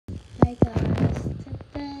Hi guys,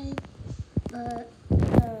 today,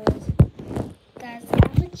 guys, I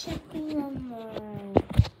was checking on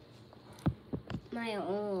my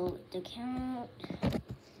old account,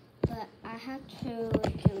 but I have to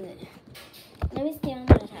do it. Let me stay on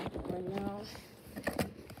my tablet now.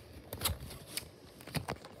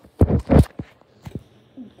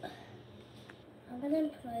 I'm gonna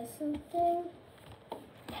play something.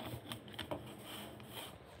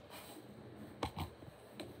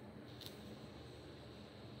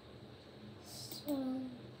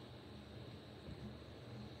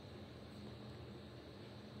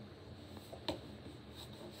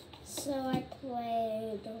 So I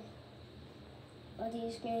played all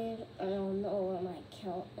these games. I don't know where my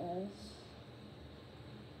account is.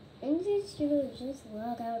 And these two just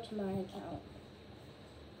log out to my account.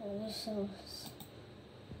 So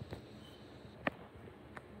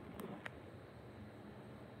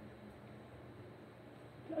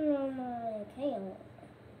I don't know my account.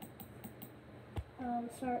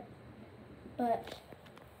 Sorry, but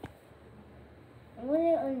I'm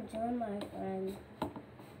gonna unjoin my friend.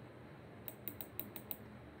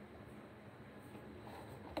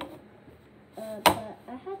 But I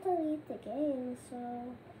have to leave the game, so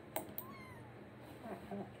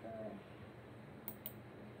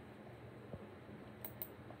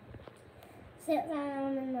sit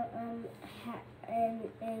down in the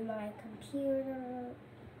in my computer,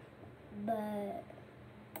 but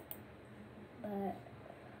I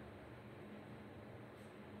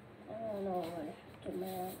don't know what to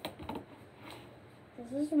do.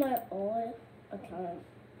 This is my old account.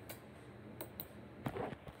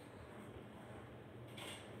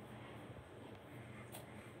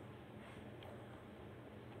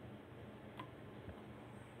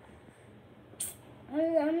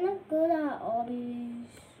 I'm not good at all these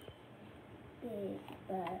things,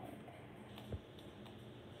 but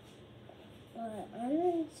I'm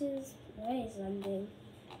gonna just play something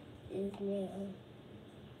is new.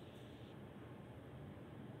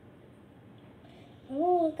 I'm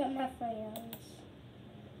gonna look at my friends.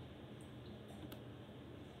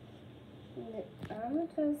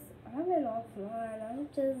 I'm in offline. I'm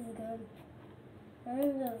just good. I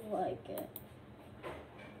just like it.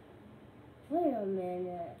 Wait a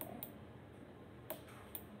minute.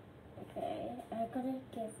 Okay, I gotta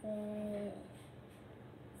give it.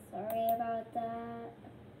 Sorry about that.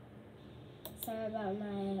 Sorry about my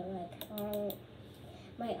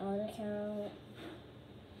old account.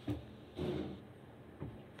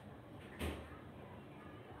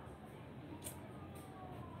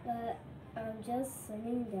 But I'm just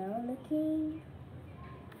sitting down looking.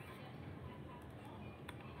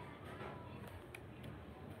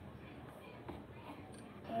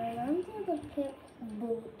 And I'm gonna pick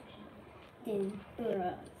boot in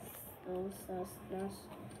those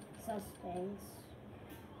such things.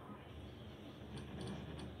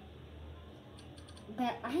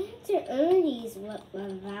 But I have to earn these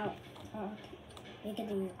without making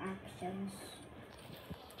these actions.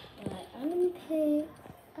 But I'm gonna pick.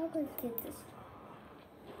 I'll just get this.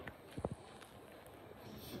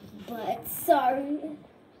 But sorry.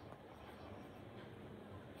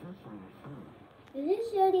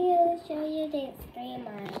 This video show you the extreme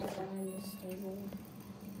items on this table.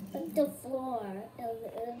 Like the floor.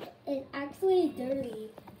 It's actually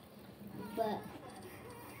dirty, but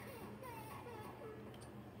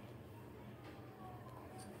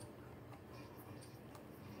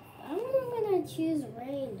I'm gonna choose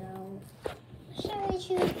rain though. Shall I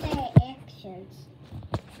choose the actions?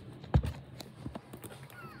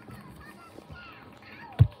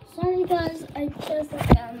 Sorry guys, I just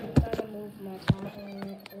gonna move my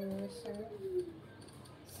tablet.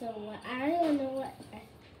 So I don't know what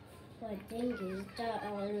thing is that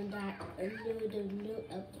new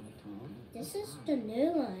this is the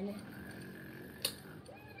new one.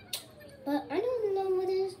 But I don't know what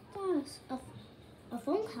it does. A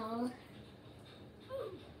phone call.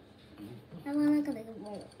 I wanna go look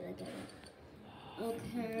at it.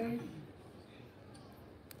 Okay.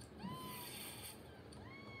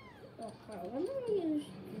 Okay, I'm gonna use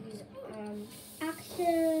these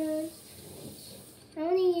actions. I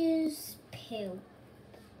wanna use pill.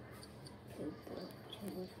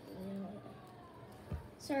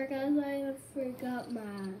 Sorry guys, I forgot my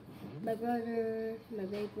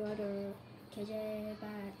big brother, KJ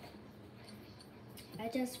back. I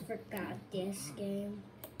just forgot this game.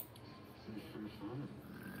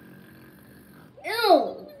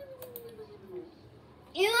 Ew!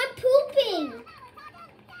 Ew, I'm pooping!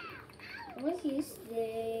 What's use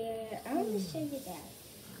there? I want to show you that.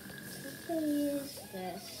 Let's use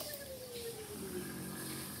this.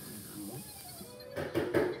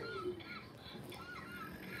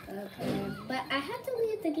 But I have to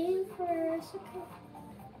leave the game for a second.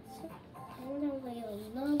 So I want to leave a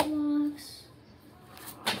love box.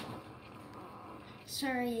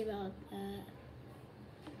 Sorry about that.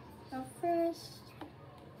 But first,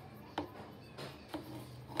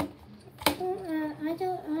 I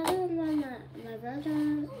don't want my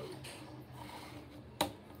brother.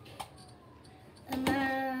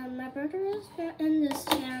 My brother is not in this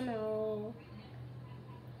channel.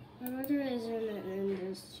 My brother isn't in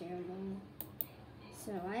this channel,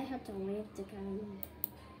 so I have to leave the game.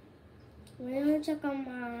 We're gonna check on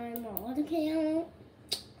my mod account,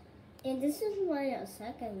 and this is my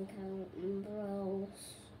second account,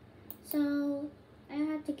 bros. So I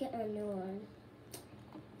have to get a new one.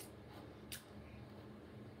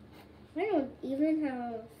 I don't even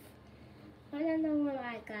have. I don't know when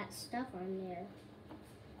I got stuff on there.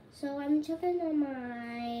 So I'm checking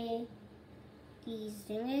on these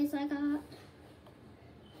things I got.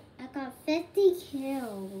 I got 50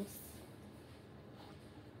 kills.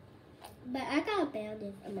 But I got a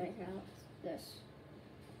bandit in my house. This.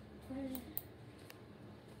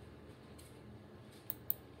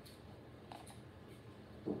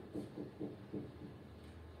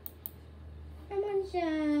 I'm gonna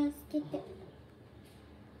just get it.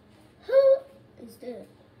 Who is this?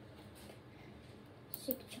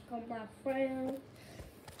 So check on my friend.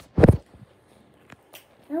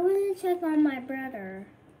 I want to check on my brother.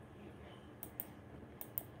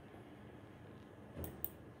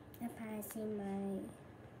 If I see my...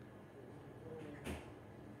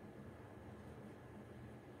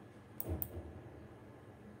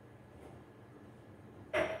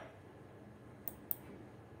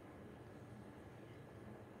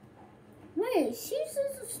 Wait, she's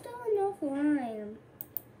still offline.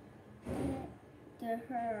 Get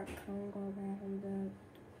her can't go back in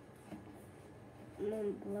the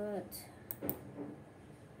blood.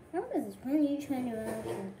 How does this 2020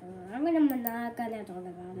 I'm not gonna talk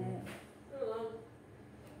about it.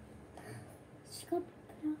 She got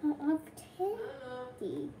up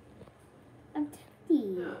 50. Up 50.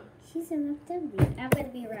 She's an up 50. I'm gonna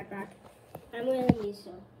be right back. I'm gonna be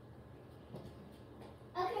so.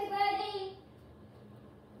 Okay, buddy.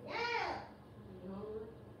 No.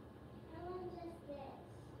 I want just this.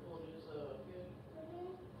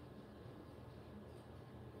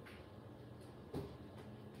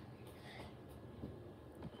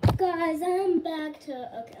 Guys, I'm back to,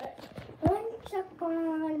 okay. I want to check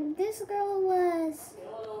on, this girl was. You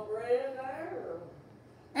want no bread there?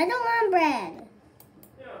 I don't want bread.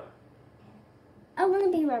 Yeah. I want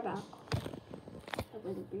to be right back. I'm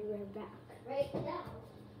going to be right back. Right now.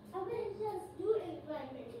 I'm going to just do it in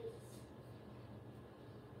 5 minutes.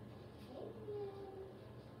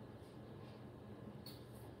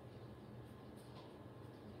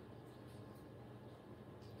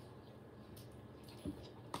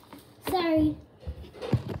 Sorry.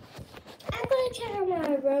 I'm going to check on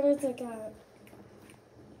my brother's account.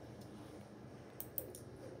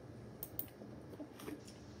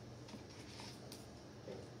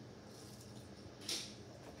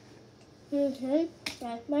 Okay,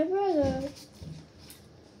 that's my brother.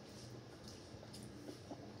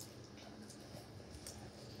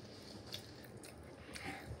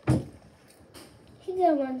 He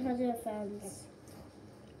got 100 fans.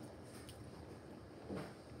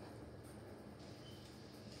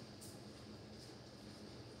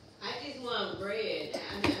 I just want bread.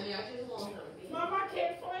 I just want something. Mom, I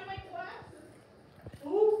can't find my glasses.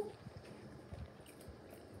 Ooh.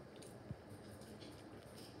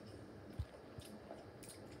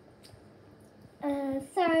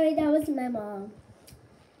 Sorry, that was my mom.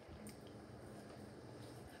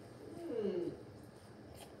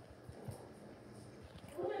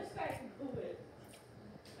 Who that stanky poo is?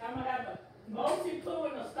 I'm gonna have a multi poo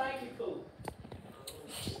and a stanky poo.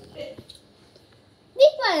 Be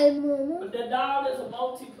quiet, Mama. But the dog is a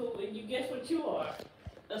multi poo, and you guess what you are?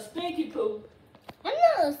 A stinky poo. I'm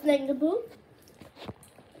not a stinky poo.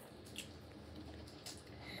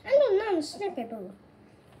 I'm not a stinky poo.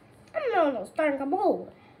 I'm not a stinky poo.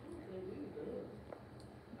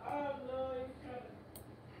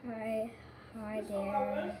 Hi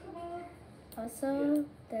there. Also,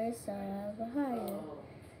 there's a behind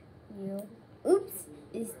you. Oops,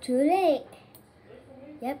 it's too late.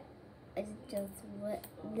 Yep, I just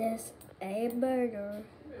witnessed a murder.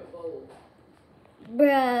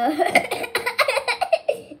 Bruh.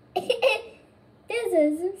 This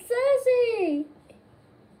is sassy.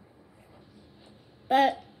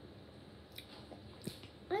 But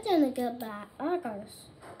I'm gonna get back.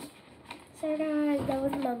 So guys, that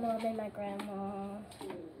was my mom and my grandma.